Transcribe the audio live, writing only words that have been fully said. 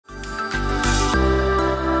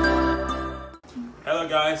Hello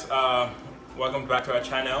guys, welcome back to our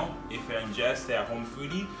channel. If you're in Jess, stay at home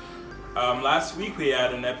foodie. Last week we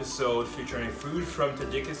had an episode featuring food from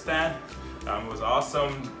Tajikistan. It was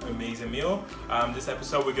awesome, amazing meal. This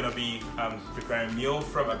episode we're gonna be preparing a meal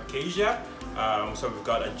from Abkhazia. So we've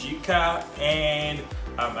got Ajika and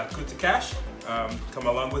Akuteicarsh. Come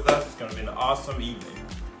along with us. It's gonna be an awesome evening.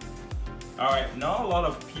 Alright, not a lot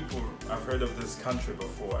of people have heard of this country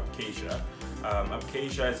before, Abkhazia.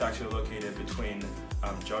 Abkhazia is actually located between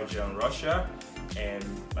Georgia and Russia, and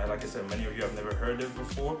like I said, many of you have never heard of it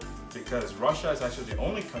before because Russia is actually the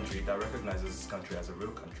only country that recognizes this country as a real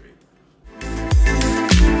country.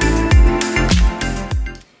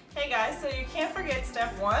 Hey guys, so you can't forget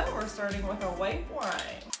step one. We're starting with a white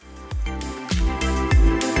wine.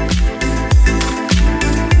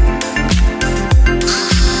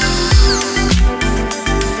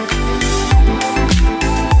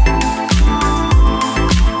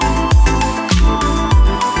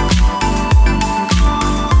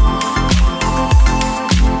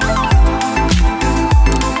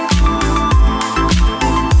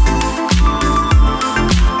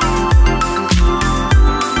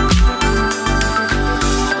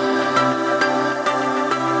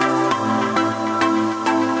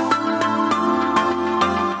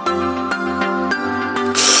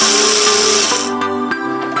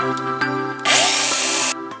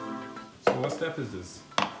 What step is this?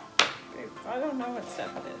 I don't know what step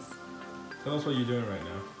it is. Tell us what you're doing right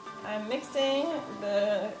now. I'm mixing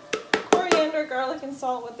the coriander, garlic, and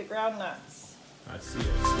salt with the ground nuts. I see it.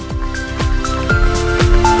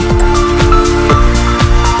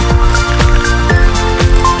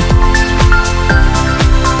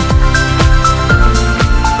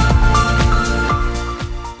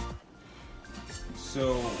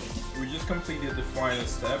 So we just completed the final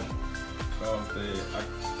step of the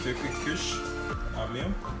Akuteicarsh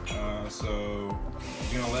meal. So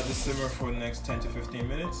we're gonna let this simmer for the next 10 to 15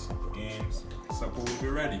 minutes and supper will be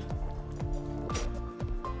ready.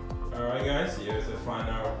 Alright guys, here's the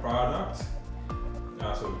final product.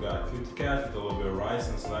 So we've got Akuteicarsh with a little bit of rice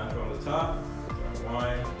and cilantro on the top. Got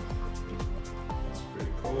wine. That's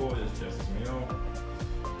pretty cool. It's just a meal.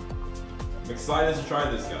 I'm excited to try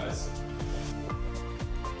this, guys.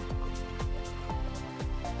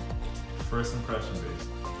 First impression based.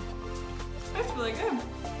 That's really good.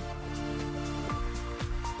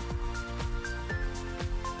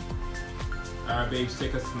 Alright babes,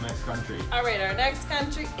 take us to the next country. Alright, our next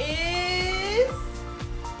country is...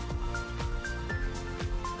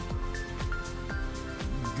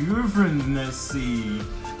 Gouvernessy.